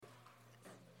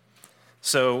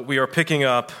So we are picking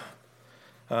up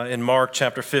in Mark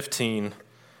chapter 15,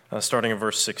 starting in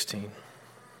verse 16.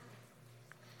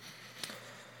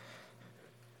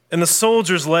 And the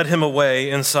soldiers led him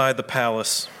away inside the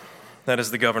palace, that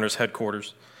is the governor's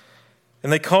headquarters.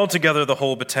 And they called together the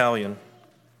whole battalion.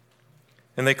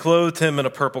 And they clothed him in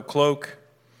a purple cloak,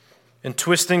 and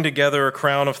twisting together a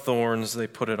crown of thorns, they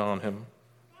put it on him.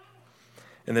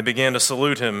 And they began to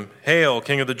salute him, "Hail,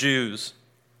 King of the Jews!"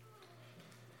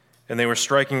 And they were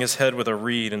striking his head with a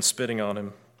reed and spitting on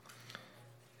him,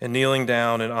 and kneeling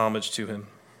down in homage to him.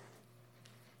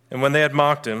 And when they had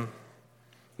mocked him,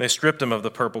 they stripped him of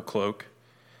the purple cloak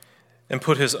and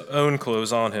put his own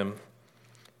clothes on him,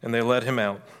 and they led him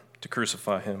out to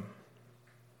crucify him.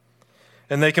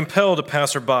 And they compelled a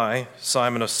passerby,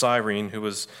 Simon of Cyrene, who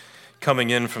was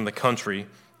coming in from the country,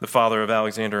 the father of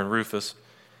Alexander and Rufus,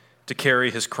 to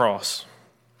carry his cross.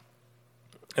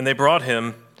 And they brought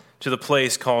him to the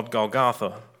place called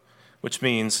Golgotha, which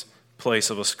means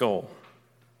place of a skull.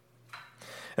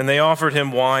 And they offered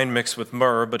him wine mixed with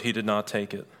myrrh, but he did not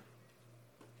take it.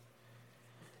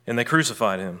 And they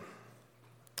crucified him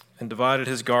and divided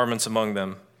his garments among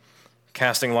them,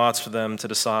 casting lots for them to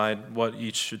decide what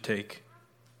each should take.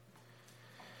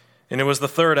 And it was the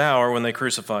third hour when they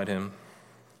crucified him.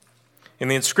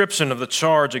 And the inscription of the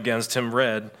charge against him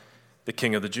read, "The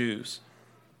King of the Jews."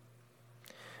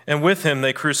 And with him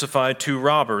they crucified two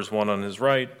robbers, one on his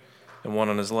right and one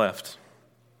on his left.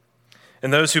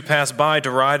 And those who passed by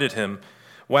derided him,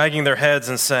 wagging their heads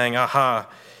and saying, "Aha,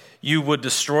 you would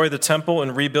destroy the temple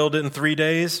and rebuild it in 3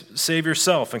 days? Save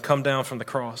yourself and come down from the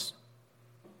cross."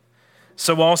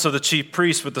 So also the chief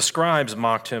priests with the scribes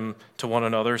mocked him to one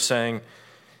another, saying,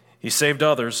 "He saved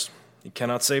others, he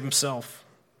cannot save himself.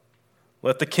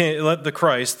 Let the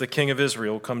Christ, the King of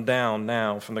Israel, come down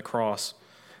now from the cross,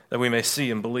 that we may see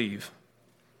and believe."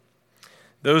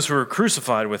 Those who were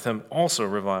crucified with him also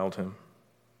reviled him.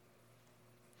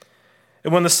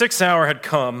 And when the 6th hour had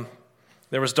come,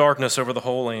 there was darkness over the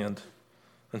whole land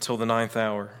until the 9th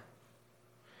hour.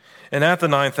 And at the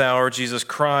 9th hour, Jesus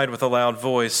cried with a loud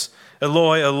voice,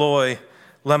 "Eloi, Eloi,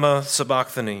 lema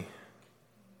sabachthani,"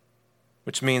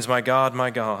 which means, my God,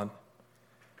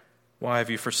 why have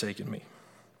you forsaken me?"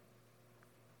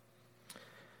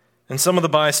 And some of the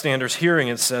bystanders hearing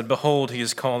it said, "Behold, he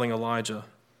is calling Elijah."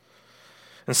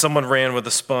 And someone ran with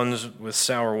a sponge with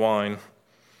sour wine,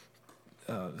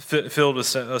 filled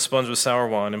with a sponge with sour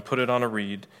wine, and put it on a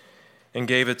reed, and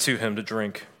gave it to him to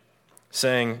drink,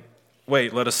 saying,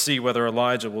 "Wait, let us see whether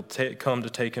Elijah will come to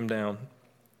take him down."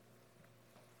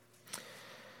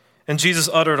 And Jesus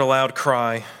uttered a loud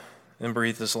cry and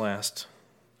breathed his last.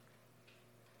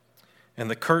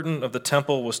 And the curtain of the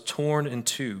temple was torn in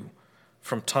two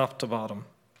from top to bottom.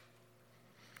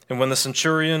 And when the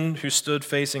centurion who stood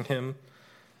facing him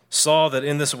saw that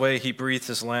in this way he breathed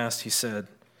his last, he said,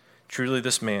 "Truly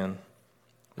this man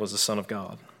was the Son of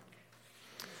God."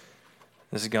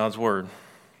 This is God's word.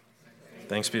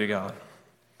 Thanks be to God.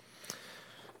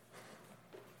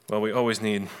 Well, we always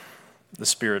need the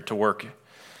Spirit to work,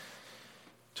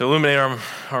 to illuminate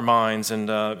our minds and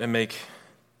make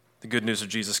the good news of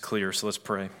Jesus clear. So let's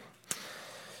pray.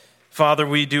 Father,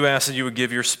 we do ask that you would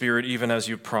give your Spirit, even as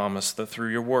you promised, that through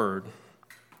your word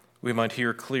we might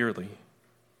hear clearly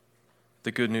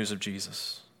the good news of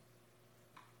Jesus,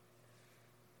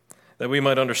 that we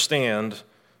might understand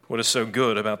what is so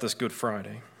good about this Good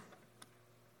Friday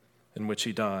in which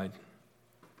he died,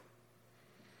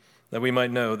 that we might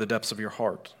know the depths of your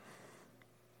heart,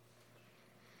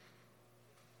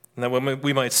 and that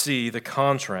we might see the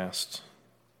contrast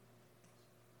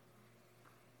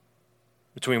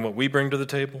between what we bring to the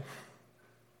table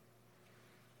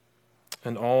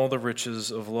and all the riches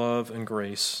of love and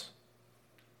grace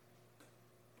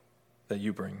that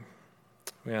you bring.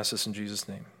 We ask this in Jesus'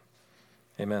 name.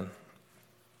 Amen.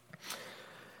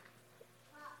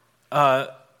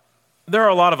 There are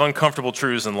a lot of uncomfortable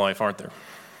truths in life, aren't there?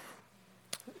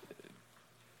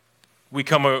 We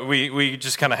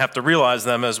just kind of have to realize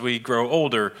them as we grow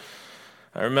older.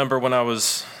 I remember when I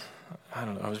was,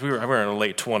 we were in our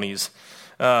late 20s,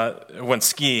 went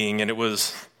skiing, and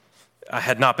I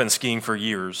had not been skiing for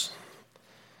years,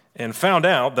 and found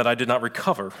out that I did not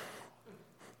recover.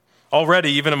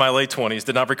 Already, even in my late 20s,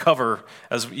 did not recover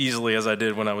as easily as I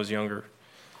did when I was younger.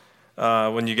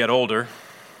 When you get older,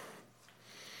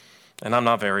 and I'm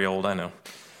not very old, I know,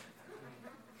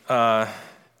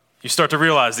 you start to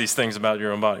realize these things about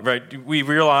your own body, right? We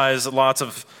realize lots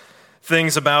of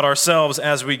things about ourselves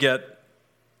as we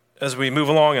move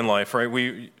along in life,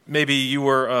 right? Maybe you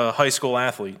were a high school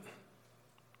athlete,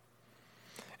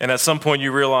 and at some point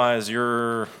you realize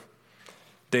you're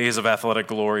days of athletic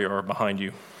glory are behind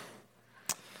you.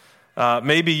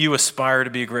 Maybe you aspire to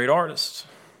be a great artist,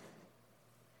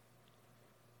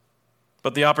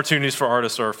 but the opportunities for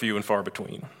artists are few and far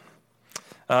between.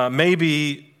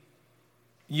 Maybe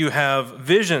you have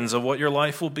visions of what your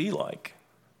life will be like.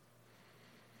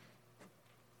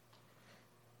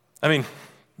 I mean,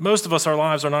 most of us, our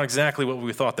lives are not exactly what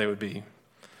we thought they would be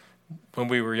when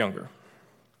we were younger,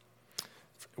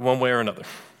 one way or another.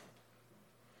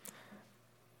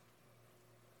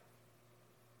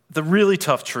 The really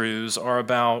tough truths are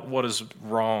about what is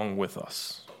wrong with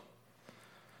us.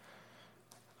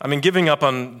 I mean, giving up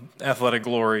on athletic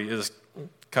glory is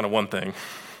kind of one thing,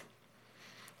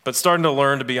 but starting to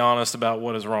learn to be honest about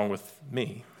what is wrong with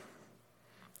me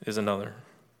is another.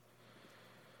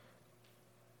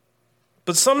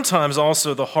 But sometimes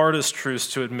also the hardest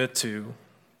truths to admit to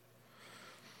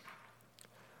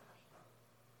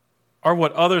are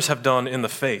what others have done in the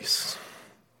face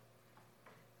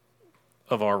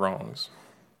of our wrongs.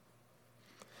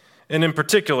 And in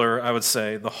particular, I would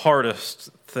say the hardest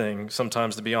thing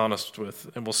sometimes to be honest with,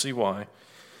 and we'll see why,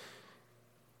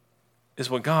 is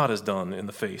what God has done in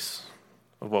the face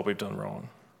of what we've done wrong.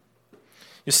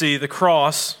 You see, the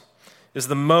cross is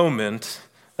the moment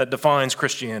that defines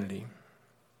Christianity.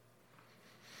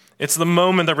 It's the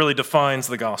moment that really defines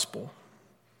the gospel.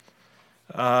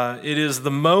 It is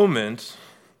the moment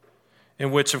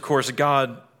in which, of course,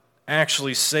 God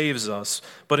actually saves us,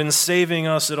 but in saving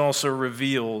us, it also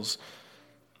reveals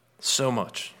so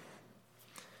much.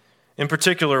 In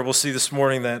particular, we'll see this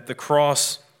morning that the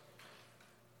cross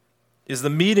is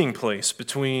the meeting place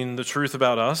between the truth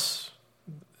about us,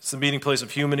 it's the meeting place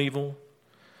of human evil,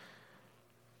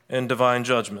 and divine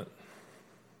judgment.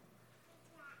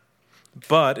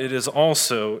 But it is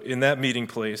also in that meeting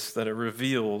place that it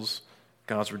reveals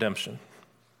God's redemption.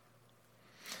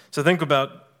 So think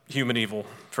about human evil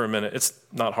for a minute. It's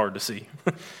not hard to see.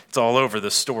 It's all over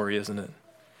this story, isn't it?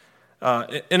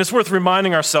 And it's worth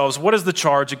reminding ourselves, what is the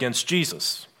charge against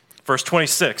Jesus? Verse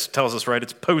 26 tells us, right?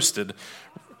 It's posted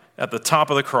at the top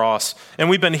of the cross. And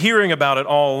we've been hearing about it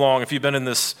all along. If you've been in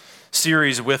this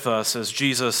series with us as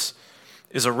Jesus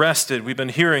is arrested, we've been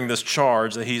hearing this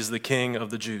charge that he's the King of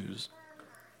the Jews,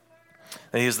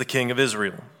 that he is the King of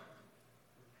Israel.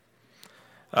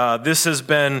 This has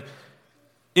been,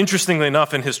 interestingly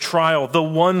enough, in his trial, the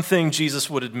one thing Jesus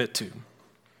would admit to.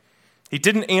 He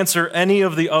didn't answer any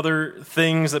of the other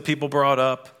things that people brought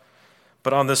up,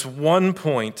 but on this one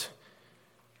point,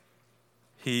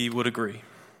 he would agree.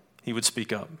 He would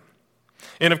speak up.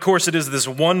 And of course, it is this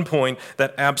one point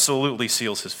that absolutely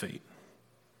seals his fate.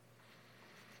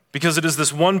 Because it is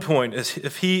this one point,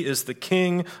 if he is the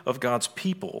king of God's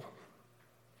people,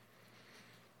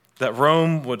 that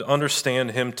Rome would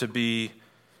understand him to be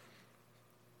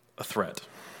a threat.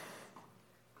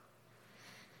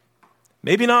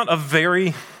 Maybe not a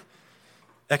very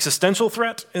existential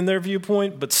threat in their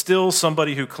viewpoint, but still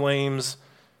somebody who claims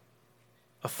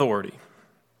authority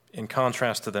in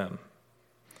contrast to them.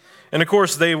 And of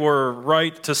course, they were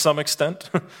right to some extent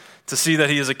to see that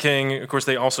he is a king. Of course,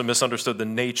 they also misunderstood the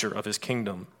nature of his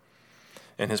kingdom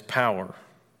and his power.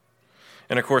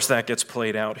 And of course, that gets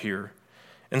played out here.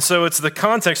 And so it's the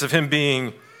context of him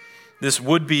being this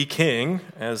would-be king,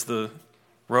 as the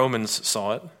Romans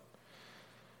saw it,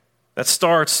 that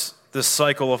starts this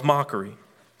cycle of mockery.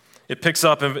 It picks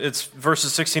up, in it's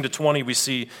verses 16 to 20, we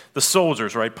see the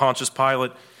soldiers, right? Pontius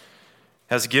Pilate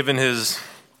has given his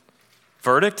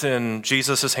verdict, and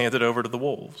Jesus is handed over to the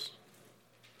wolves.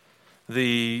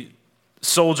 The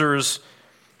soldiers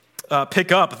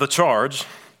pick up the charge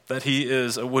that he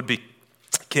is a would-be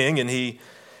king,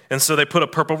 and so they put a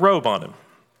purple robe on him.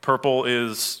 Purple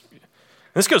is,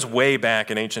 this goes way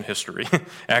back in ancient history.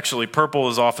 Actually, purple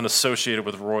is often associated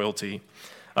with royalty.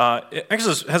 It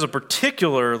actually has a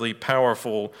particularly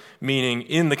powerful meaning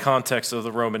in the context of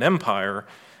the Roman Empire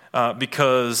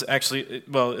because actually,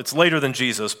 well, it's later than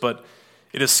Jesus, but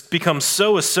it has become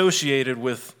so associated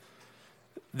with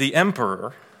the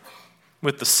emperor,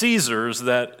 with the Caesars,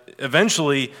 that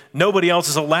eventually nobody else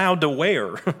is allowed to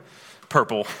wear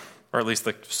purple, or at least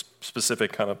the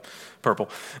specific kind of purple,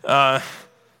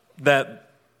 that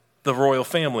the royal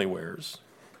family wears.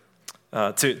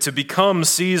 To become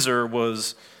Caesar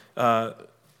was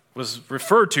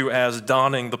referred to as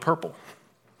donning the purple.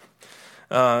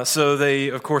 So they,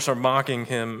 of course, are mocking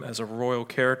him as a royal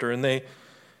character, and they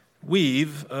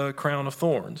weave a crown of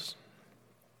thorns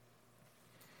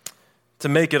to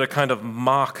make it a kind of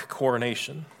mock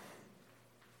coronation.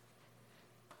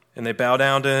 And they bow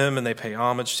down to him and they pay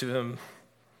homage to him,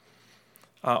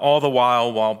 all the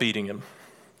while beating him.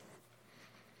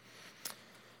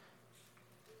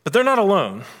 But they're not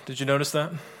alone. Did you notice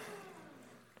that?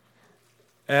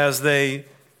 As they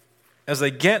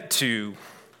get to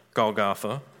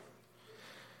Golgotha,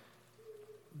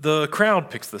 the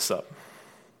crowd picks this up.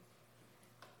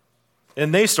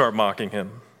 And they start mocking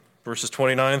him. Verses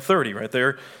 29 and 30, right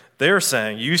there. They're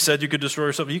saying, you said you could destroy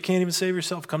yourself, but you can't even save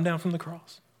yourself. Come down from the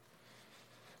cross.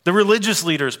 The religious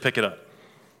leaders pick it up.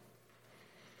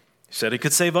 He said he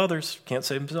could save others, can't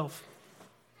save himself.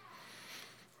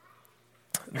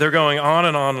 They're going on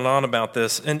and on and on about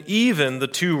this, and even the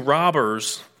two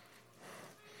robbers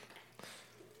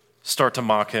start to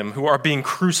mock him, who are being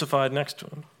crucified next to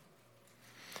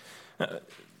him.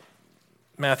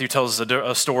 Matthew tells us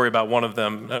a story about one of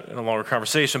them in a longer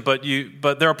conversation, but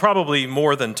there are probably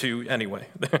more than two anyway.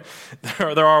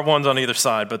 There are ones on either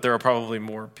side, but there are probably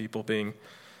more people being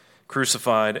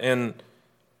crucified. And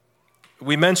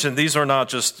we mentioned these are not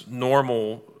just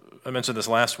normal, I mentioned this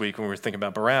last week when we were thinking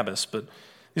about Barabbas, but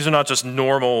these are not just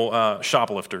normal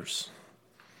shoplifters.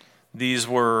 These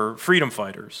were freedom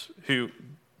fighters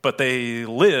but they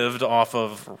lived off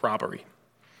of robbery,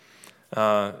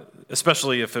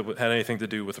 especially if it had anything to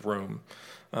do with Rome.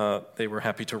 They were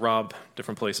happy to rob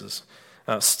different places,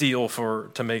 steal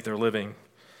to make their living.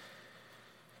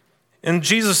 And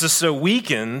Jesus is so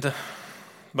weakened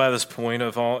by this point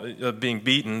of being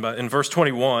beaten. But in verse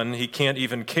 21, he can't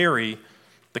even carry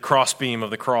the crossbeam of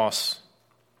the cross,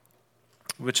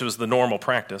 which was the normal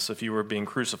practice. If you were being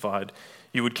crucified,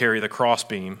 you would carry the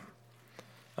crossbeam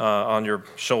on your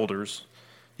shoulders.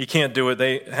 He can't do it.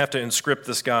 They have to inscript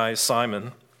this guy,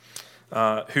 Simon,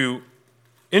 who,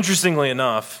 interestingly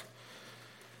enough,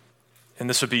 and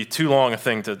this would be too long a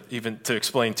thing to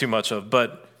explain too much of,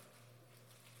 but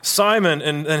Simon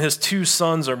and his two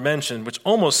sons are mentioned, which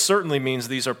almost certainly means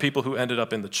these are people who ended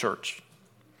up in the church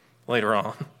later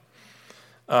on.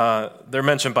 They're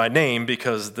mentioned by name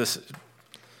because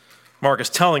Mark is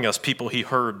telling us people he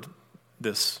heard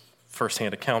this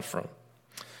firsthand account from.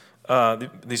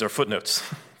 These are footnotes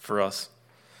for us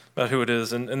about who it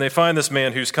is. And they find this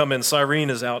man who's come in. Cyrene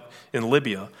is out in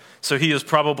Libya. So he is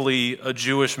probably a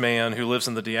Jewish man who lives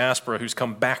in the diaspora who's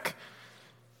come back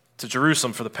to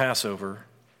Jerusalem for the Passover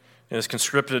and is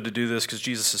conscripted to do this because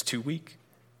Jesus is too weak.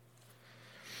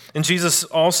 And Jesus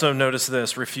also, notice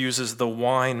this, refuses the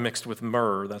wine mixed with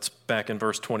myrrh. That's back in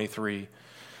verse 23.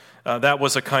 That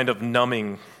was a kind of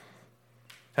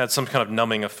had some kind of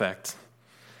numbing effect.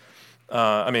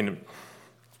 It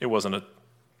wasn't a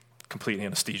complete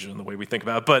anesthesia in the way we think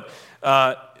about it. But,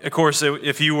 of course,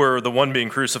 if you were the one being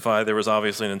crucified, there was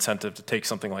obviously an incentive to take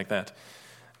something like that.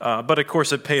 But, of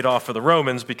course, it paid off for the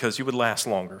Romans because you would last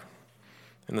longer,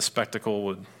 and the spectacle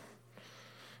would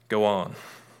go on.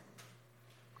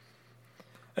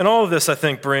 And all of this, I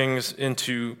think, brings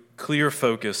into clear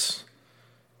focus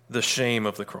the shame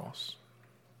of the cross.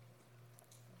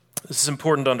 This is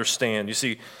important to understand. You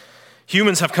see,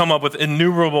 humans have come up with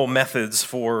innumerable methods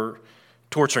for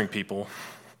torturing people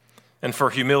and for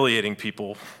humiliating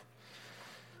people.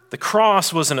 The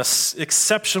cross was an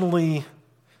exceptionally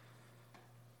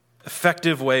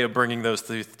effective way of bringing those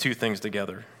two things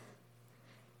together,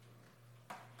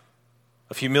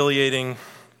 of humiliating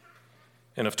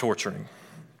and of torturing.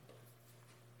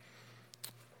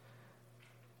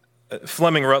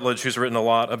 Fleming Rutledge, who's written a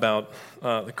lot about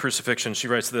the crucifixion, she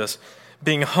writes this: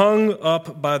 being hung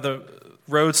up by the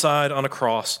roadside on a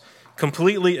cross,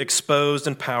 completely exposed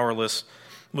and powerless,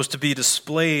 was to be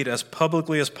displayed as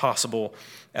publicly as possible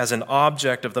as an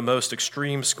object of the most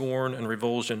extreme scorn and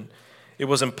revulsion. It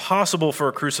was impossible for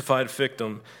a crucified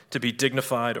victim to be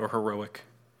dignified or heroic.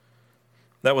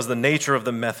 That was the nature of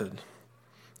the method,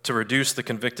 to reduce the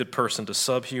convicted person to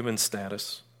subhuman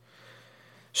status.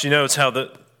 She notes how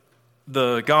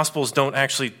the Gospels don't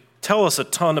actually tell us a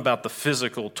ton about the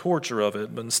physical torture of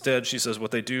it, but instead, she says,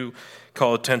 what they do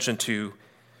call attention to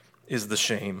is the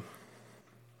shame.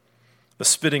 The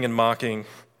spitting and mocking,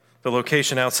 the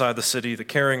location outside the city, the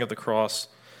carrying of the cross,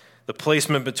 the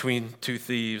placement between two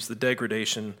thieves, the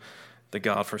degradation, the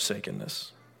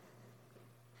God-forsakenness.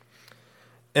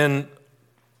 And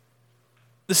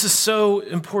this is so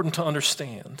important to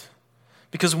understand,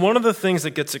 because one of the things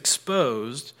that gets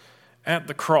exposed at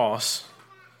the cross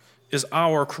is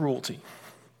our cruelty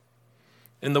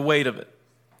and the weight of it.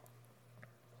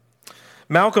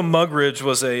 Malcolm Muggeridge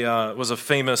was a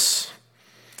famous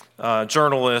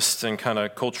journalist and kind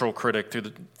of cultural critic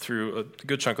through a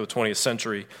good chunk of the 20th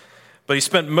century, but he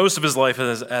spent most of his life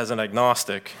as an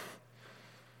agnostic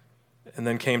and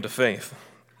then came to faith.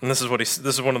 And this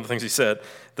is one of the things he said: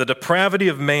 the depravity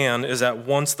of man is at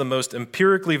once the most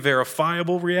empirically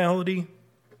verifiable reality,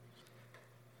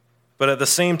 but at the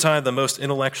same time the most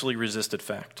intellectually resisted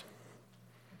fact.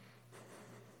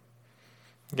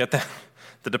 Get that?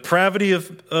 The depravity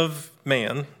of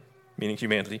man, meaning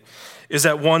humanity, is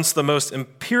at once the most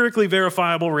empirically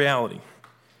verifiable reality.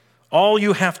 All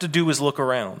you have to do is look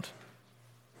around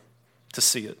to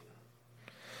see it.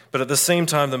 But at the same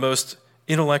time, the most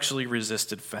intellectually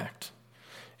resisted fact.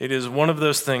 It is one of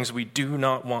those things we do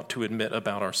not want to admit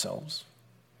about ourselves.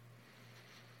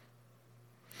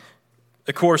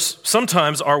 Of course,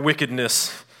 sometimes our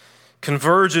wickedness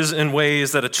converges in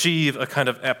ways that achieve a kind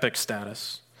of epic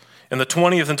status. And the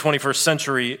 20th and 21st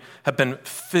century have been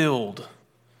filled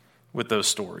with those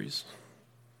stories,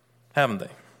 haven't they?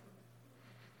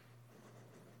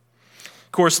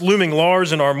 Of course, looming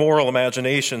large in our moral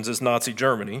imaginations is Nazi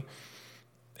Germany,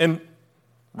 and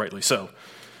rightly so.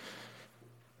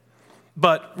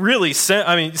 But really,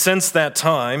 since that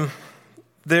time,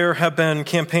 there have been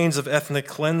campaigns of ethnic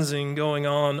cleansing going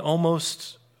on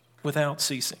almost without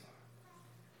ceasing.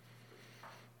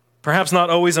 Perhaps not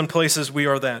always in places we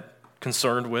are that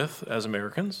concerned with as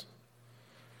Americans,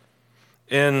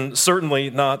 and certainly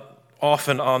not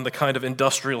often on the kind of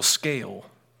industrial scale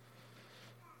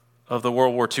of the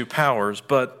World War II powers,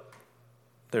 but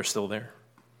they're still there,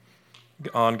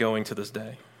 ongoing to this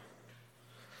day.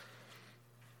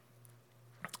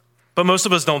 But most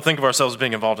of us don't think of ourselves as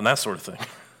being involved in that sort of thing,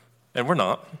 and we're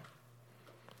not.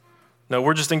 No,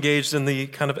 we're just engaged in the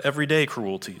kind of everyday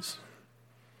cruelties,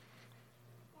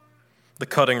 the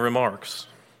cutting remarks,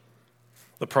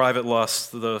 the private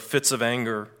lust, the fits of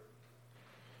anger.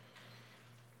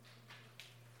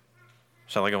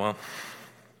 Shall I go on?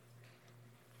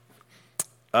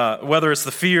 Whether it's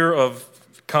the fear of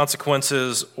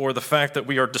consequences or the fact that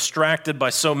we are distracted by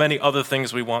so many other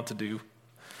things we want to do,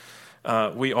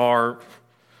 we are,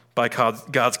 by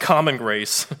God's common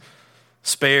grace,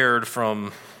 spared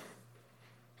from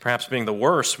perhaps being the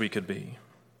worst we could be.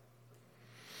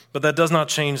 But that does not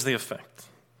change the effect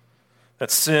that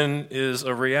sin is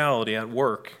a reality at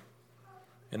work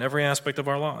in every aspect of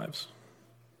our lives.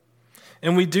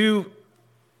 And we do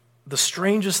the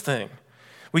strangest thing.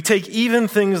 We take even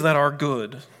things that are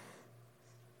good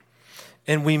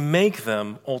and we make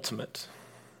them ultimate.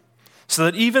 So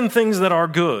that even things that are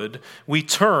good, we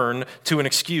turn to an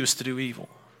excuse to do evil.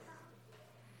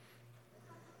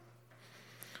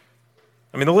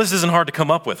 I mean, the list isn't hard to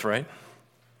come up with, right?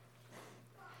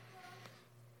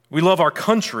 We love our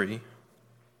country,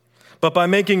 but by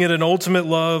making it an ultimate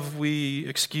love, we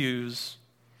excuse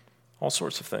all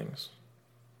sorts of things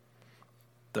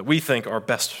that we think are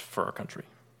best for our country.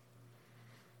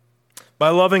 By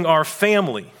loving our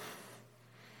family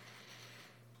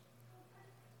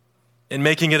and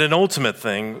making it an ultimate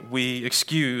thing, we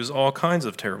excuse all kinds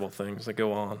of terrible things that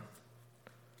go on.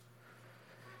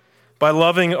 By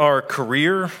loving our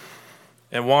career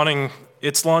and wanting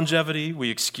its longevity, we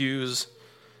excuse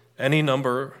any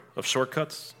number of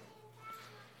shortcuts,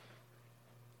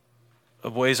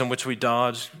 of ways in which we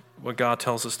dodge what God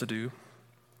tells us to do.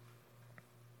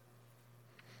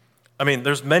 I mean,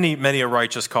 there's many a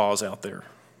righteous cause out there.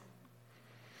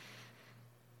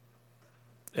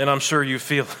 And I'm sure you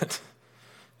feel it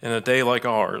in a day like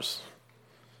ours.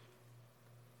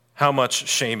 How much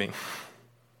shaming,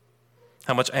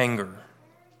 how much anger,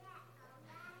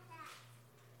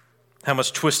 how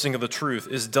much twisting of the truth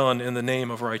is done in the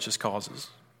name of righteous causes.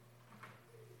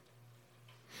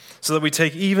 So that we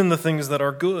take even the things that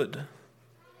are good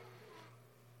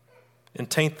and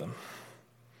taint them.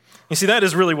 You see, that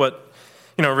is really what,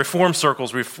 Reform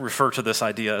circles refer to this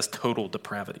idea as total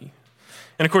depravity.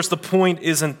 And of course, the point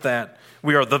isn't that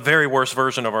we are the very worst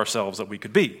version of ourselves that we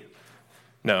could be.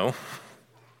 No.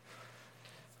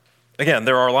 Again,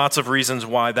 there are lots of reasons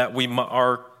why that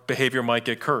our behavior might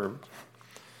get curbed.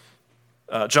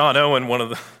 John Owen,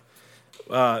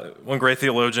 one great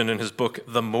theologian, in his book,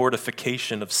 The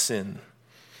Mortification of Sin.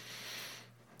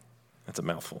 That's a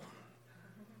mouthful.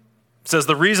 Says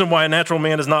the reason why a natural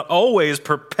man is not always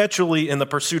perpetually in the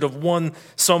pursuit of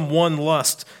some one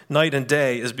lust night and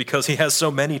day is because he has so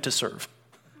many to serve.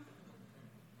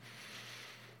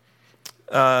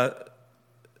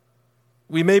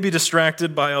 We may be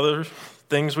distracted by other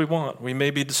things we want. We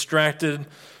may be distracted,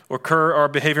 or our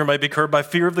behavior might be curbed by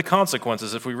fear of the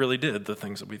consequences if we really did the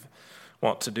things that we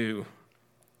want to do.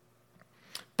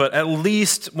 But at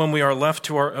least when we are left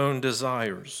to our own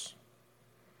desires,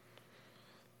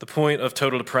 the point of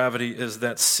total depravity is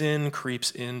that sin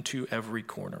creeps into every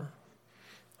corner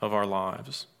of our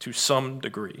lives to some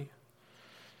degree,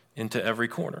 into every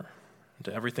corner,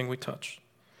 into everything we touch.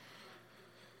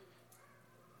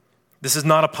 This is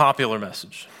not a popular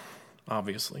message,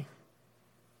 obviously.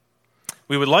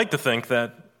 We would like to think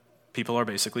that people are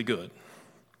basically good.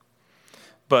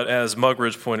 But as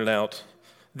Muggeridge pointed out,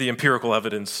 the empirical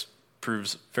evidence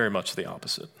proves very much the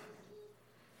opposite.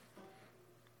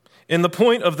 And the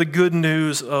point of the good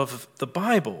news of the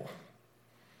Bible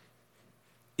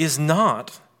is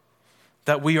not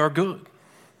that we are good.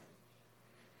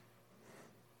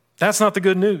 That's not the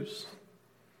good news.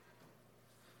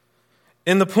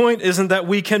 And the point isn't that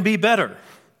we can be better,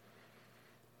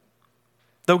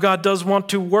 though God does want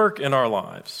to work in our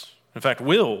lives. In fact,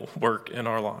 will work in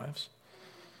our lives.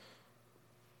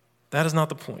 That is not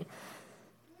the point.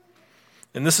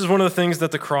 And this is one of the things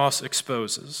that the cross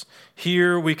exposes.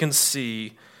 Here we can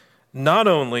see not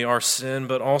only our sin,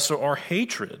 but also our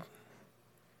hatred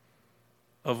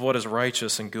of what is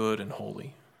righteous and good and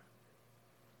holy.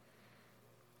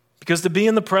 Because to be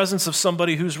in the presence of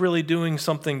somebody who's really doing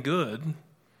something good,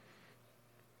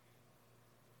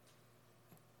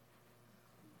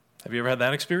 have you ever had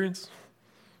that experience?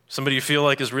 Somebody you feel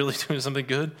like is really doing something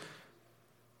good?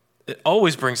 It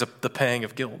always brings up the pang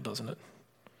of guilt, doesn't it?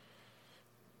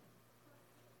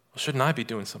 Well, shouldn't I be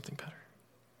doing something better?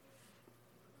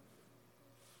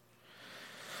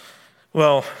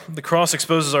 Well, the cross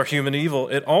exposes our human evil.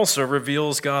 It also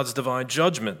reveals God's divine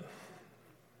judgment.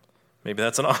 Maybe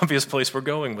that's an obvious place we're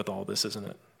going with all this, isn't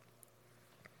it?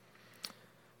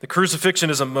 The crucifixion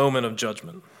is a moment of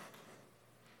judgment.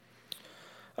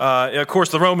 Of course,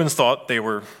 the Romans thought they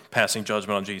were passing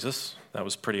judgment on Jesus. That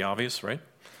was pretty obvious, right?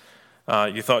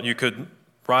 You thought you could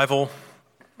rival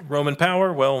Roman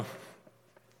power? Well,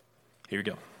 here you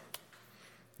go.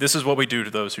 This is what we do to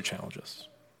those who challenge us.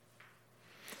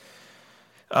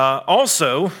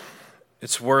 Also,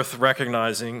 it's worth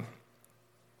recognizing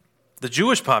the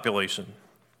Jewish population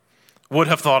would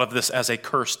have thought of this as a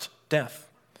cursed death.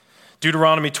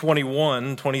 Deuteronomy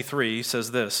 21:23 says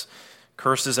this,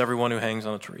 "Cursed is everyone who hangs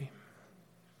on a tree."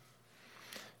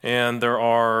 And there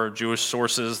are Jewish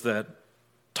sources that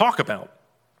talk about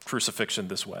crucifixion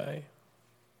this way.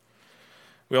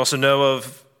 We also know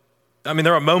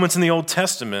there are moments in the Old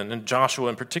Testament, and Joshua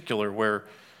in particular, where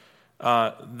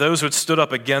those who had stood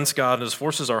up against God and his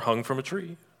forces are hung from a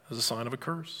tree as a sign of a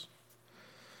curse.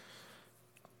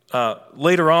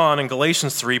 Later on in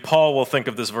Galatians 3, Paul will think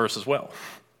of this verse as well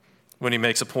when he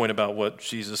makes a point about what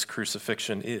Jesus'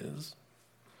 crucifixion is.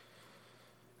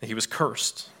 He was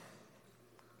cursed.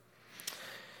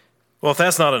 Well, if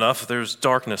that's not enough, there's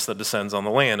darkness that descends on the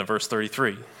land in verse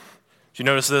 33. Did you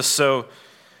notice this? So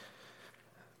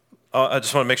I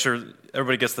just want to make sure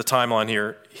everybody gets the timeline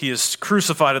here. He is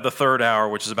crucified at the third hour,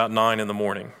 which is about 9 in the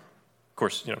morning. Of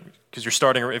course, because you're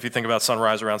starting, if you think about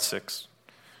sunrise, around 6.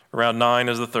 Around 9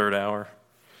 is the third hour.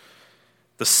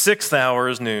 The 6th hour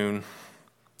is noon,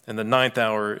 and the 9th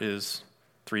hour is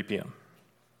 3 p.m.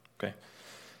 Okay?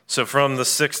 So from the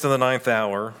 6th to the 9th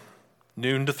hour,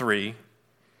 noon to 3,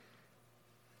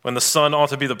 when the sun ought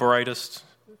to be the brightest,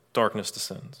 darkness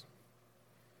descends.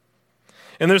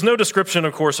 And there's no description,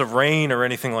 of course, of rain or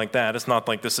anything like that. It's not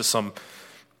like this is some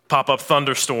pop-up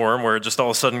thunderstorm where it just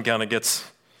all of a sudden kind of gets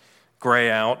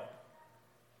gray out.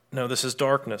 No, this is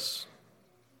darkness.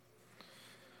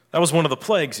 That was one of the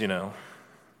plagues, the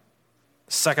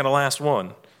second to last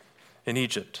one in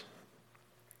Egypt.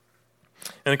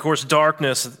 And of course,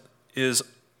 darkness is,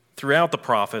 throughout the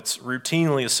prophets,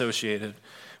 routinely associated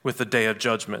with the day of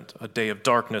judgment, a day of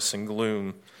darkness and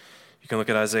gloom. You can look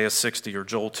at Isaiah 60 or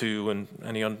Joel 2 and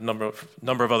any number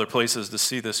of other places to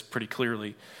see this pretty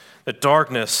clearly. That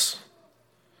darkness,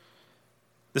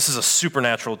 this is a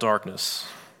supernatural darkness.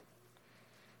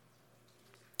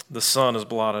 The sun is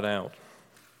blotted out.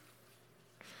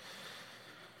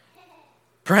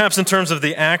 Perhaps in terms of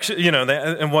the action,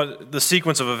 and what the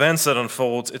sequence of events that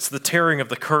unfolds, it's the tearing of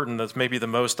the curtain that's maybe the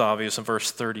most obvious in verse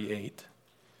 38.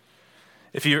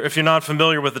 If you're not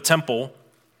familiar with the temple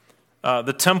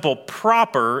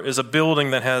proper is a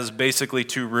building that has basically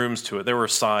 2 rooms to it. There were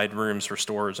side rooms for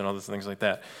storage and other things like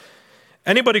that.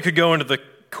 Anybody could go into the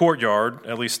courtyard,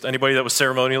 at least anybody that was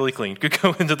ceremonially clean, could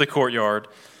go into the courtyard,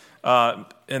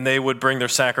 and they would bring their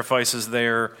sacrifices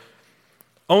there.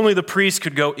 Only the priest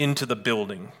could go into the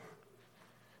building,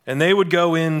 and they would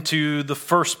go into the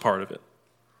first part of it.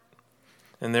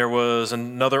 And there was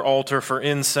another altar for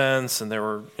incense, and there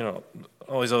were,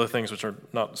 all these other things which are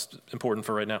not important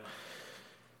for right now.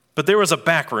 But there was a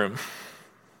back room.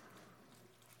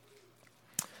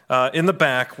 In the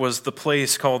back was the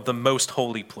place called the Most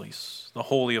Holy Place, the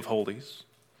Holy of Holies.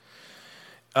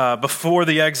 Before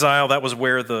the exile, that was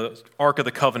where the Ark of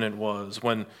the Covenant was.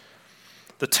 When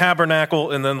the tabernacle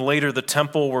and then later the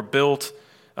temple were built,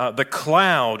 the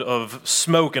cloud of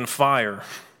smoke and fire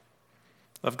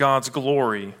of God's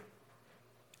glory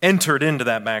entered into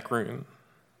that back room.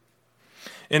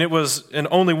 And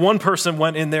only one person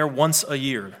went in there once a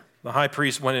year. The high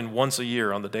priest went in once a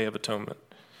year on the Day of Atonement.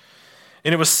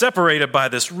 And it was separated by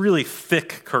this really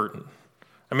thick curtain.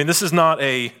 I mean, this is not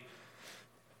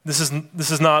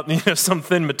some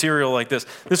thin material like this.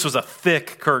 This was a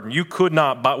thick curtain. You could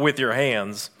not, with your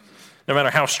hands, no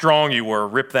matter how strong you were,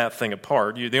 rip that thing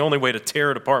apart. The only way to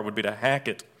tear it apart would be to hack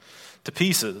it to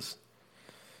pieces.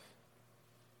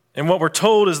 And what we're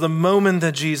told is the moment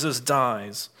that Jesus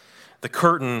dies, the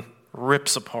curtain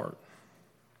rips apart.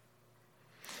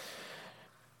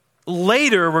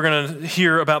 Later, we're going to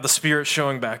hear about the Spirit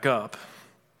showing back up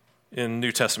in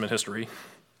New Testament history.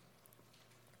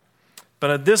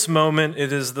 But at this moment,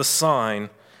 it is the sign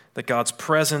that God's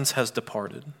presence has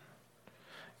departed.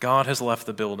 God has left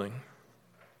the building.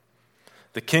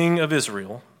 The King of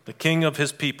Israel, the King of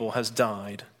his people, has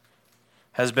died,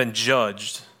 has been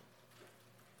judged,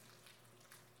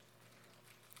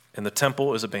 and the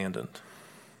temple is abandoned.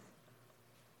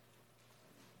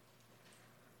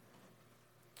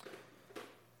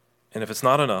 And if it's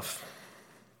not enough,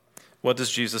 what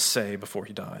does Jesus say before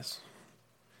he dies?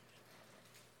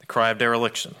 The cry of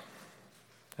dereliction,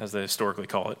 as they historically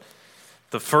call it.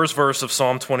 The first verse of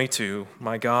Psalm 22,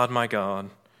 my God,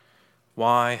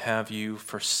 why have you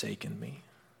forsaken me?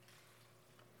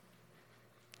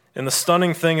 And the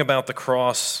stunning thing about the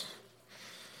cross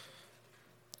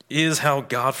is how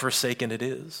God-forsaken it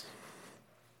is.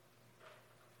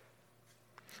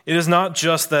 It is not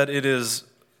just that it is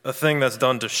a thing that's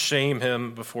done to shame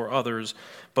him before others,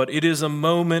 but it is a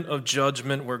moment of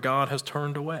judgment where God has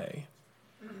turned away.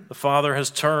 The Father has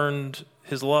turned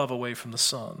his love away from the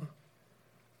Son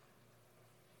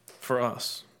for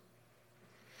us.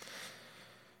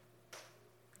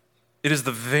 It is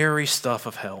the very stuff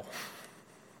of hell.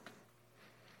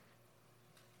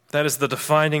 That is the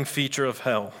defining feature of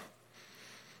hell,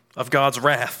 of God's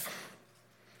wrath,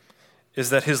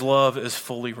 is that his love is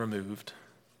fully removed.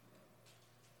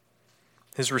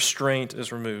 His restraint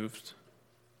is removed.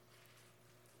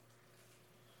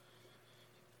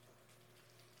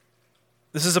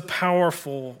 This is a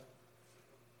powerful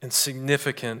and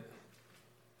significant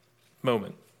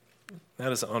moment.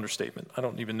 That is an understatement. I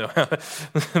don't even know how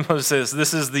to say this.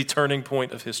 This is the turning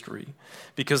point of history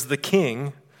because the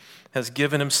King has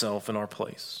given himself in our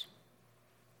place.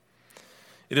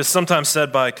 It is sometimes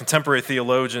said by contemporary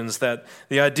theologians that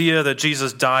the idea that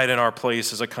Jesus died in our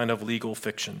place is a kind of legal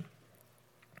fiction.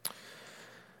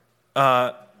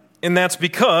 And that's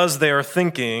because they are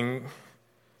thinking,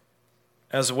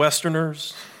 as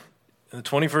Westerners in the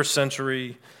 21st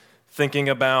century, thinking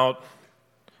about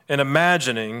and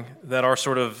imagining that our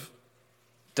sort of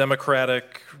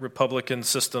democratic Republican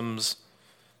systems,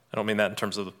 I don't mean that in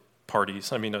terms of the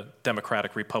parties, I mean a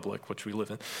democratic republic, which we live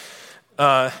in,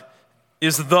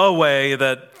 is the way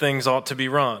that things ought to be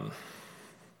run.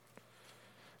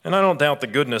 And I don't doubt the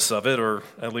goodness of it, or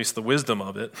at least the wisdom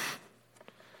of it,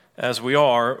 as we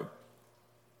are,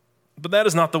 but that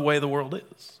is not the way the world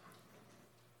is.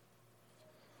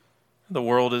 The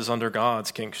world is under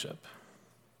God's kingship.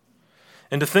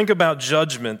 And to think about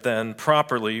judgment then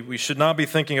properly, we should not be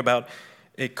thinking about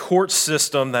a court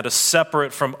system that is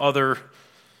separate from other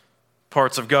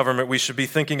parts of government. We should be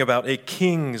thinking about a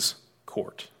king's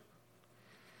court,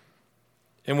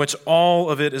 in which all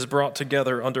of it is brought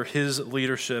together under his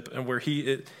leadership and where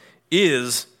he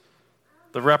is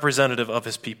the representative of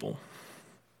his people.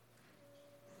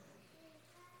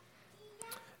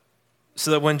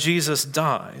 So that when Jesus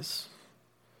dies,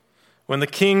 when the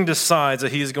king decides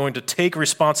that he is going to take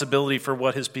responsibility for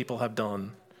what his people have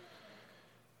done,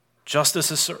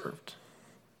 justice is served.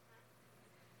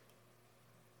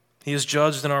 He is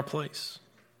judged in our place.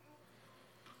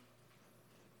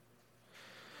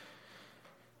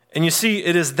 And you see,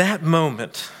 it is that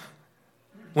moment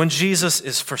when Jesus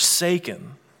is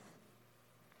forsaken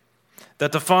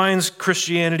that defines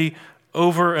Christianity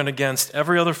over and against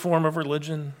every other form of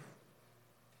religion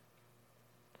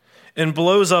and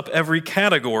blows up every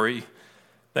category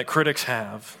that critics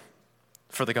have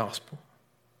for the gospel.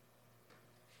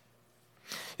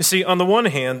 You see, on the one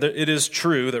hand, it is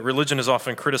true that religion is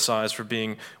often criticized for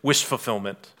being wish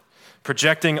fulfillment,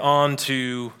 projecting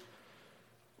onto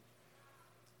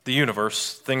the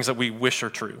universe things that we wish are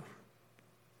true,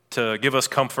 to give us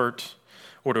comfort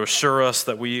or to assure us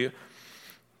that we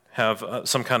have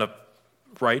some kind of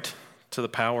right to the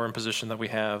power and position that we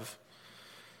have.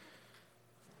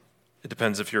 It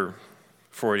depends if you're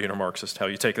Freudian or Marxist, how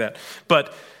you take that.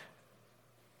 But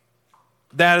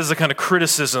that is the kind of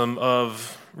criticism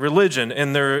of religion,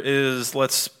 and there is,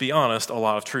 let's be honest, a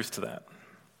lot of truth to that.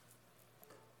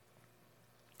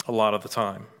 A lot of the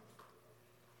time.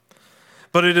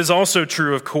 But it is also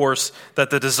true, of course, that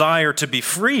the desire to be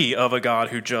free of a God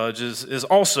who judges is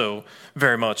also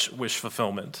very much wish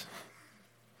fulfillment.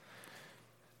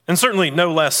 And certainly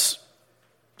no less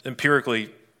empirically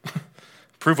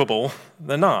provable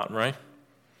than not, right?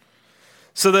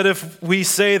 So that if we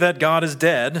say that God is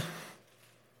dead,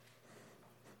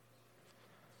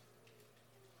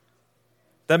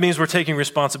 that means we're taking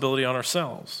responsibility on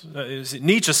ourselves.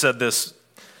 Nietzsche said this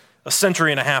a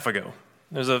century and a half ago.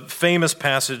 There's a famous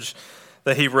passage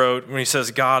that he wrote when he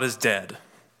says, God is dead.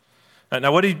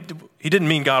 Now, he didn't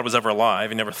mean God was ever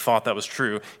alive. He never thought that was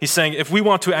true. He's saying if we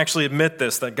want to actually admit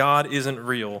this, that God isn't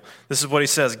real, this is what he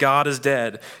says, God is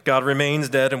dead. God remains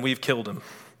dead, and we've killed him.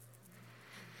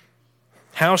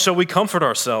 How shall we comfort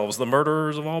ourselves, the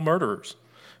murderers of all murderers?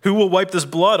 Who will wipe this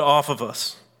blood off of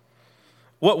us?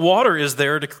 What water is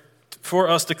there for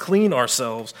us to clean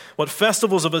ourselves? What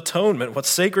festivals of atonement, what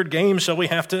sacred games shall we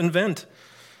have to invent?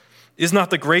 Is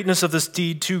not the greatness of this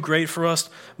deed too great for us?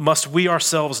 Must we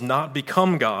ourselves not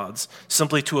become gods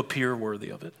simply to appear worthy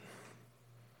of it?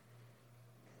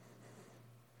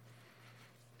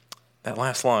 That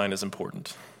last line is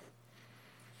important.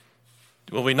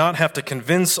 Will we not have to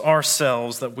convince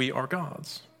ourselves that we are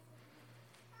gods?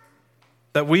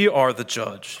 That we are the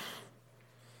judge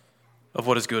of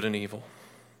what is good and evil?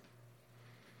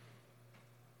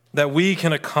 That we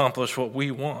can accomplish what we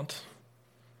want?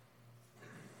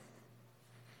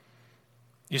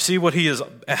 You see what he is,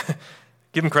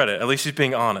 give him credit, at least he's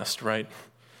being honest, right?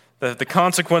 That the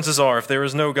consequences are, if there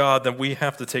is no God, then we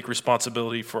have to take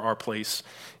responsibility for our place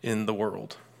in the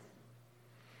world.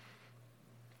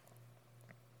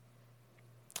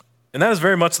 And that is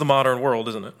very much the modern world,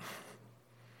 isn't it?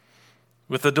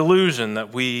 With the delusion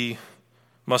that we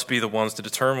must be the ones to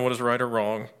determine what is right or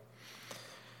wrong.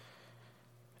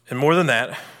 And more than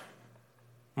that,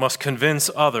 must convince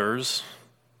others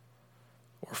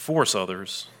or force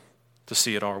others to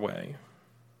see it our way.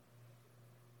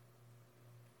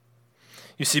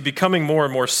 You see, becoming more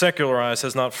and more secularized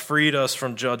has not freed us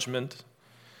from judgment.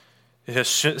 It has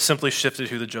simply shifted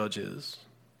who the judge is.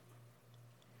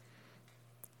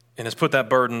 And has put that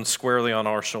burden squarely on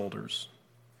our shoulders.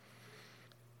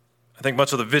 I think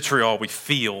much of the vitriol we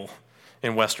feel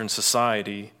in Western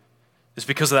society is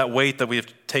because of that weight that we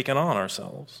have taken on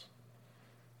ourselves.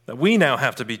 That we now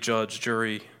have to be judge,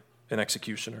 jury, and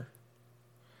executioner.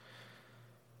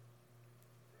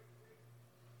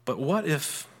 But what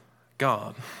if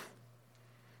God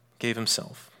gave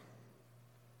himself?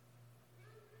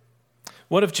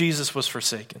 What if Jesus was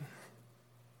forsaken?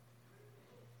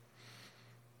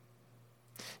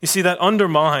 You see, that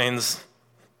undermines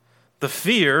the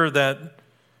fear that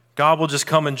God will just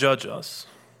come and judge us.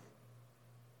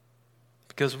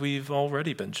 Because we've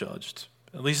already been judged,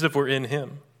 at least if we're in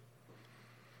him.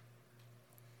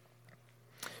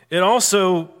 It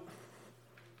also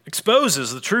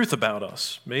exposes the truth about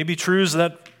us. Maybe truths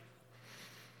that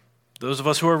those of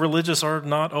us who are religious are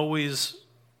not always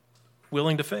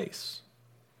willing to face.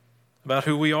 About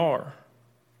who we are.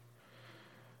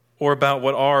 Or about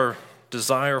what our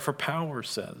desire for power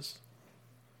says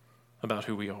about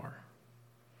who we are.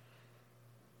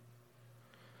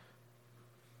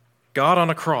 God on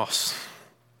a cross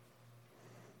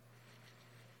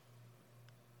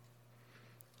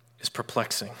is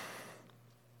perplexing.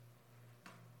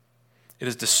 It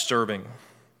is disturbing.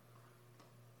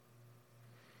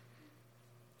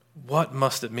 What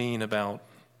must it mean about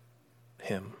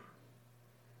him?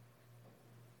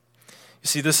 You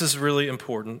see, this is really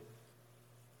important.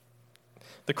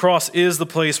 The cross is the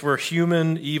place where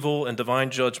human evil and divine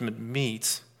judgment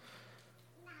meet.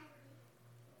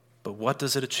 But what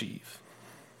does it achieve?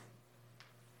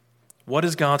 What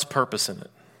is God's purpose in it?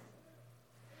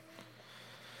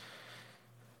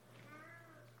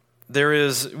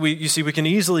 We can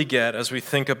easily get, as we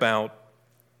think about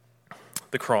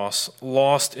the cross,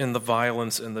 lost in the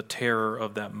violence and the terror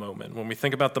of that moment, when we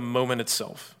think about the moment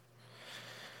itself.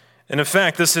 And in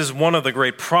fact, this is one of the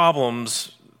great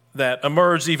problems that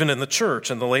emerged even in the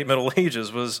church in the late Middle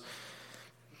Ages. Was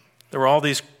there were all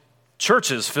these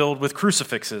churches filled with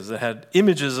crucifixes that had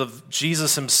images of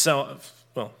Jesus himself,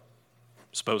 well,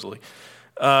 supposedly,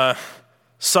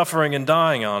 suffering and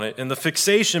dying on it. And the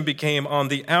fixation became on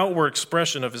the outward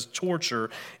expression of his torture,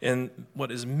 and what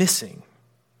is missing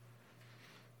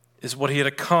is what he had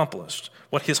accomplished,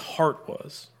 what his heart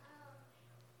was.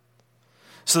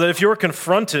 So that if you're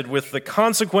confronted with the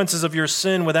consequences of your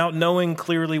sin without knowing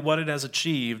clearly what it has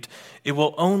achieved, it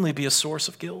will only be a source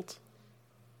of guilt.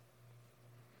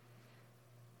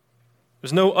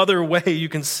 There's no other way you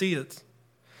can see it.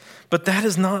 But that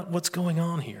is not what's going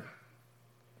on here.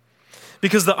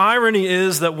 Because the irony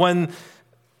is that when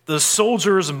the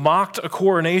soldiers mocked a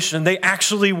coronation, they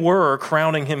actually were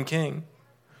crowning him king.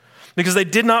 Because they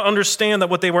did not understand that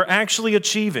what they were actually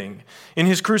achieving in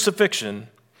his crucifixion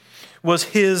was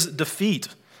his defeat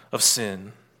of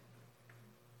sin.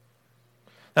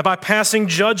 That by passing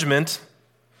judgment,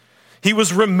 he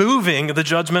was removing the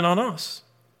judgment on us.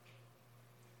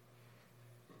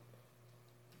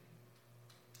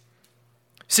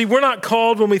 See, we're not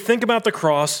called when we think about the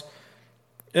cross,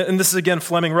 and this is again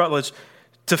Fleming Rutledge,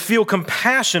 to feel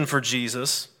compassion for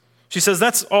Jesus. She says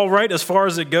that's all right as far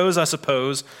as it goes, I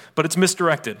suppose, but it's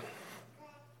misdirected.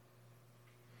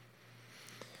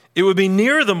 It would be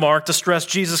near the mark to stress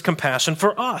Jesus' compassion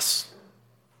for us.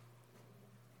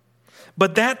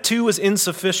 But that too is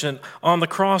insufficient. On the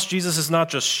cross, Jesus is not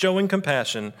just showing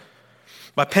compassion.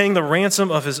 By paying the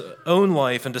ransom of his own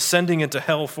life and descending into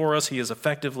hell for us, he is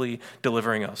effectively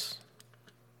delivering us.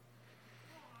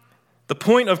 The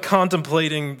point of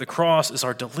contemplating the cross is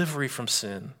our delivery from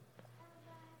sin.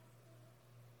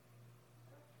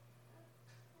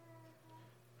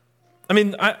 I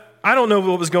mean, I don't know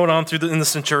what was going on in the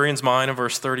centurion's mind in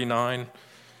verse 39,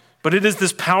 but it is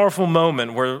this powerful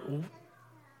moment where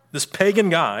this pagan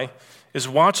guy is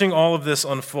watching all of this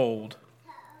unfold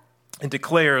and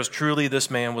declares, truly this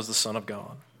man was the Son of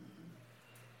God.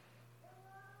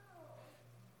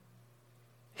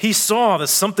 He saw that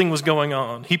something was going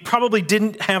on. He probably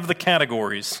didn't have the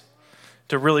categories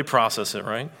to really process it,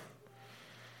 right?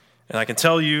 And I can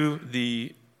tell you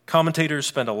the commentators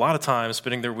spend a lot of time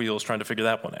spinning their wheels trying to figure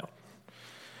that one out.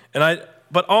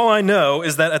 But all I know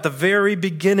is that at the very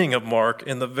beginning of Mark,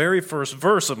 in the very first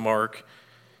verse of Mark,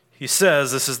 he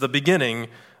says this is the beginning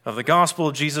of the gospel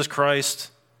of Jesus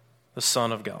Christ, the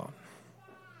Son of God.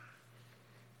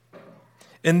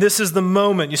 And this is the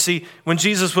moment, you see, when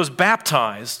Jesus was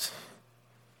baptized,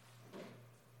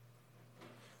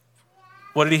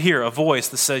 what did he hear? A voice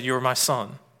that said, "You are my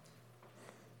son."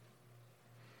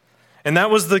 And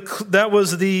that was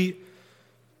the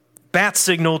bat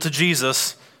signal to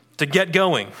Jesus to get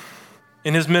going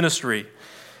in his ministry.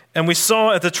 And we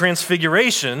saw at the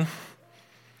Transfiguration,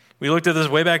 we looked at this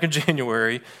way back in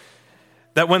January,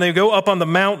 that when they go up on the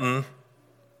mountain,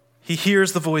 he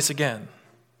hears the voice again,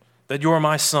 that you are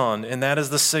my son, and that is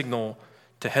the signal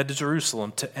to head to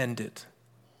Jerusalem to end it.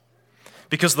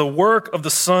 Because the work of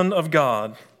the Son of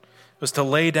God was to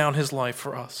lay down his life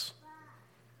for us.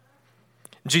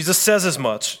 Jesus says as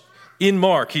much. In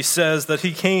Mark, he says that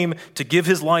he came to give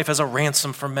his life as a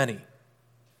ransom for many.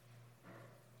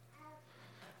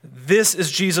 This is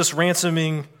Jesus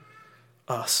ransoming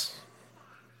us.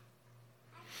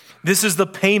 This is the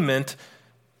payment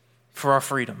for our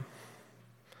freedom.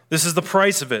 This is the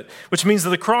price of it, which means that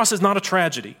the cross is not a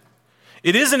tragedy.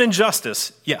 It is an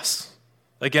injustice, yes,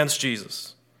 against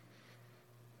Jesus.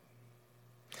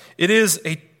 It is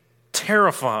a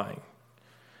terrifying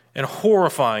and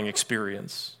horrifying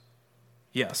experience,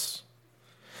 yes.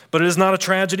 But it is not a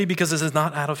tragedy because it is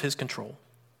not out of his control.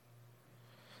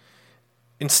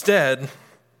 Instead,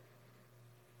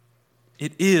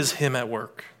 it is him at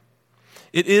work.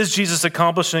 It is Jesus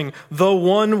accomplishing the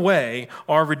one way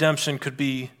our redemption could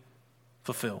be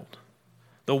fulfilled.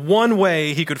 The one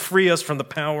way he could free us from the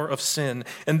power of sin.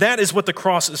 And that is what the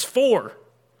cross is for.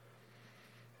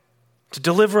 To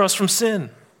deliver us from sin.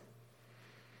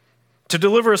 To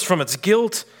deliver us from its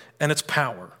guilt and its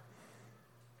power.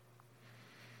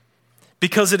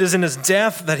 Because it is in his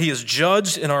death that he is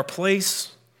judged in our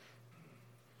place.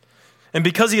 And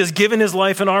because he has given his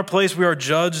life in our place, we are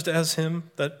judged as him.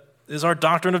 That is our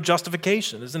doctrine of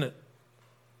justification, isn't it?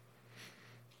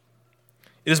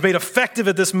 It is made effective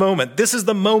at this moment. This is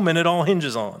the moment it all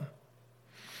hinges on.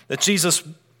 That Jesus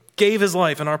gave his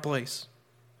life in our place.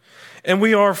 And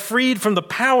we are freed from the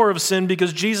power of sin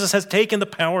because Jesus has taken the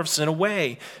power of sin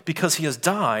away because he has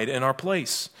died in our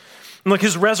place. And look,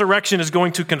 his resurrection is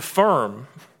going to confirm,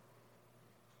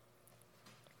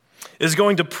 is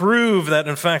going to prove that,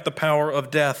 in fact, the power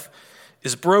of death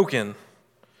is broken.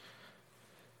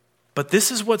 But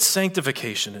this is what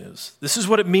sanctification is. This is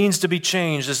what it means to be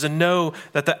changed, is to know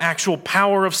that the actual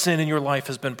power of sin in your life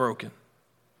has been broken.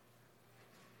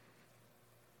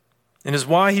 And is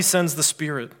why he sends the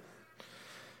Spirit,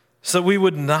 so that we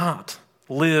would not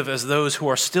live as those who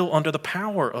are still under the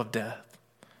power of death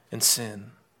and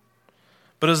sin,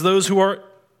 but as those who are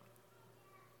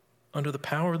under the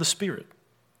power of the Spirit,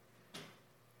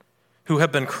 who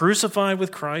have been crucified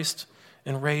with Christ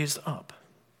and raised up.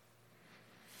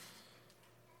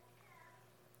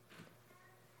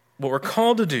 What we're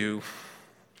called to do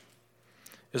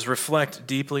is reflect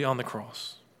deeply on the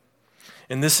cross.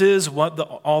 And this is what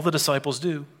all the disciples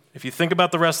do. If you think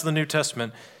about the rest of the New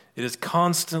Testament, It is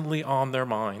constantly on their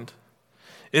mind.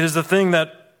 It is the thing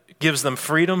that gives them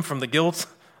freedom from the guilt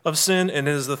of sin, and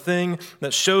it is the thing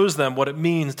that shows them what it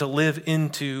means to live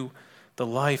into the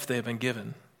life they have been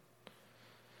given.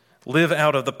 Live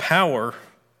out of the power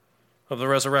of the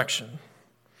resurrection.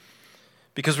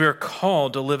 Because we are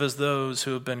called to live as those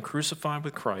who have been crucified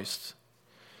with Christ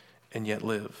and yet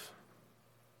live.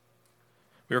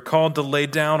 We are called to lay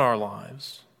down our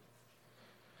lives.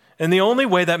 And the only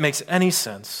way that makes any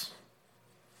sense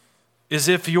is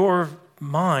if your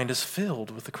mind is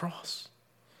filled with the cross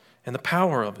and the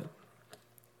power of it.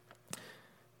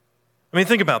 I mean,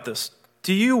 think about this.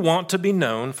 Do you want to be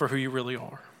known for who you really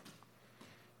are?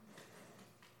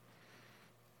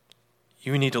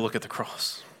 You need to look at the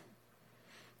cross,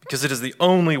 because it is the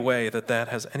only way that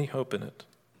has any hope in it.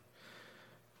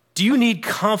 Do you need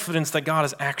confidence that God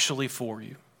is actually for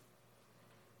you?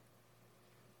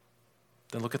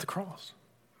 Then look at the cross.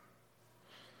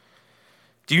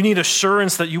 Do you need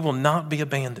assurance that you will not be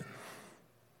abandoned?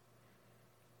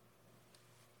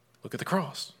 Look at the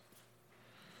cross.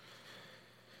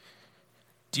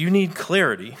 Do you need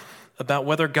clarity about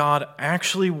whether God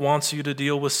actually wants you to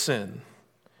deal with sin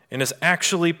and is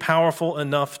actually powerful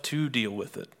enough to deal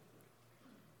with it?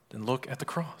 Then look at the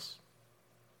cross.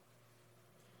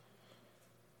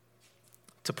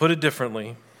 To put it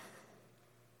differently,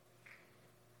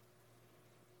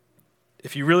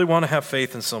 if you really want to have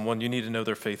faith in someone, you need to know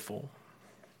they're faithful.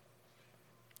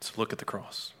 So look at the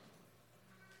cross.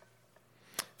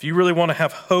 If you really want to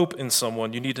have hope in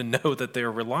someone, you need to know that they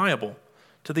are reliable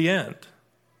to the end.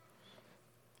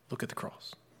 Look at the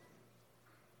cross.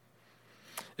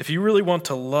 If you really want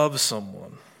to love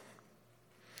someone,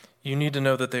 you need to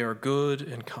know that they are good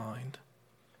and kind.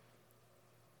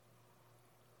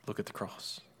 Look at the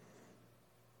cross.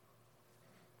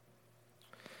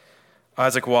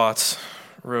 Isaac Watts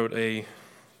wrote a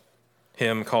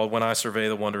hymn called "When I Survey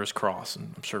the Wondrous Cross,"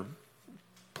 and I'm sure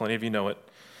plenty of you know it.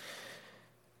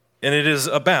 And it is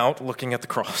about looking at the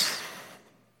cross.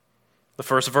 The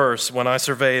first verse, "When I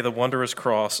survey the wondrous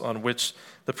cross on which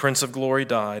the Prince of Glory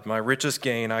died, my richest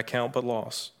gain I count but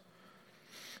loss,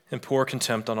 and pour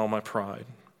contempt on all my pride."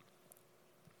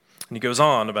 And he goes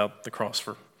on about the cross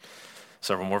for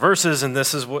several more verses, and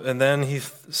then he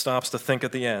stops to think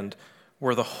at the end,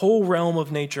 "Were the whole realm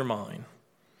of nature mine,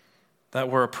 that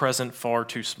were a present far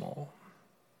too small."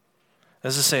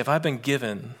 As to say, if I've been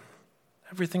given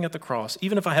everything at the cross,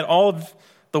 even if I had all of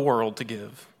the world to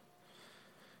give,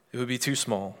 it would be too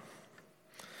small.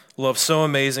 Love so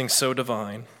amazing, so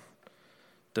divine,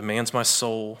 demands my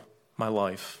soul, my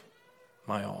life,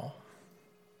 my all.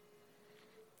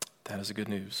 That is the good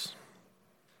news.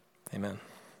 Amen.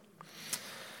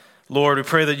 Lord, we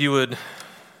pray that you would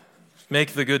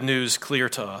make the good news clear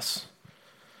to us.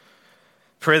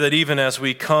 Pray that even as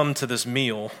we come to this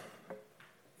meal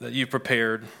that you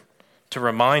prepared to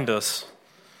remind us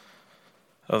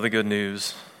of the good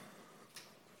news,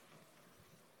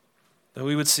 that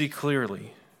we would see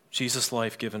clearly Jesus'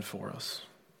 life given for us.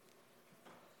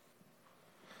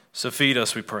 So feed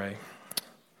us, we pray,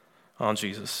 on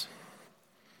Jesus.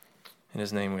 In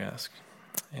his name we ask.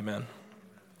 Amen.